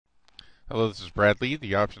Hello, this is Brad Lee,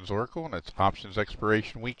 the Options Oracle, and it's Options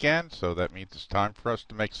Expiration Weekend, so that means it's time for us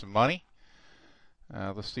to make some money.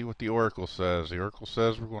 Let's see what the Oracle says. The Oracle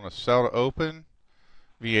says we're going to sell to open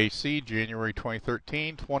VAC January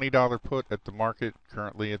 2013, $20 put at the market.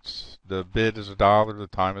 Currently, the bid is $1, the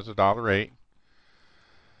time is $1.08.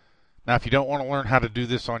 Now, if you don't want to learn how to do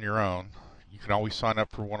this on your own, you can always sign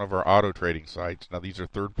up for one of our auto trading sites. Now, these are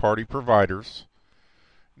third-party providers.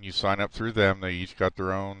 You sign up through them. They each got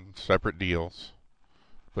their own separate deals.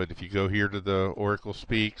 But if you go here to the Oracle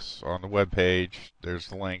Speaks on the web page, there's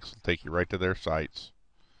the links. It'll take you right to their sites.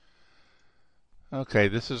 Okay,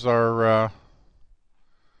 this is our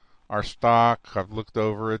stock. I've looked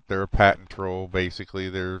over it. They're a patent troll. Basically,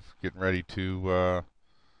 they're getting ready to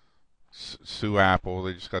sue Apple.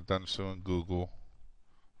 They just got done suing Google.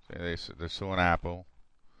 They're suing Apple.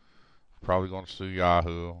 Probably going to sue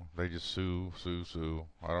Yahoo. They just sue.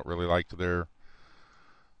 I don't really like their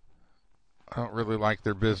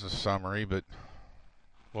business summary, but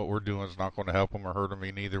what we're doing is not going to help them or hurt them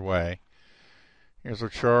in either way. Here's our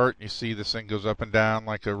chart. You see this thing goes up and down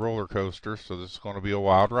like a roller coaster, so this is going to be a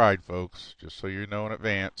wild ride, folks, just so you know in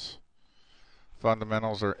advance.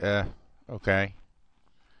 Fundamentals are okay.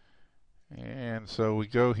 And so we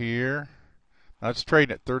go here. Now it's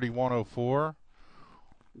trading at 31.04.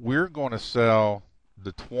 We're going to sell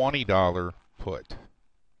the $20 put.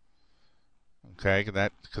 Okay,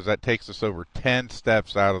 because that takes us over 10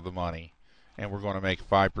 steps out of the money, and we're going to make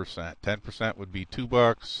 5%. 10% would be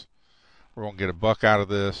 $2. We're going to get $1 out of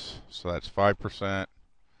this, so that's 5%.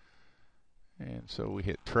 And so we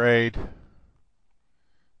hit trade,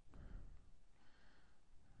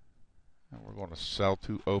 and we're going to sell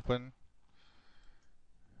to open.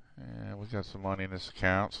 And we got some money in this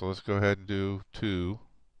account, so let's go ahead and do 2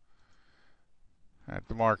 at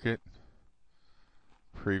the market.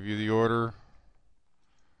 Preview the order.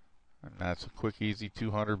 And that's a quick, easy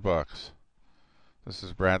 $200. This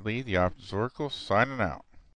is Brad Lee, the Options Oracle, signing out.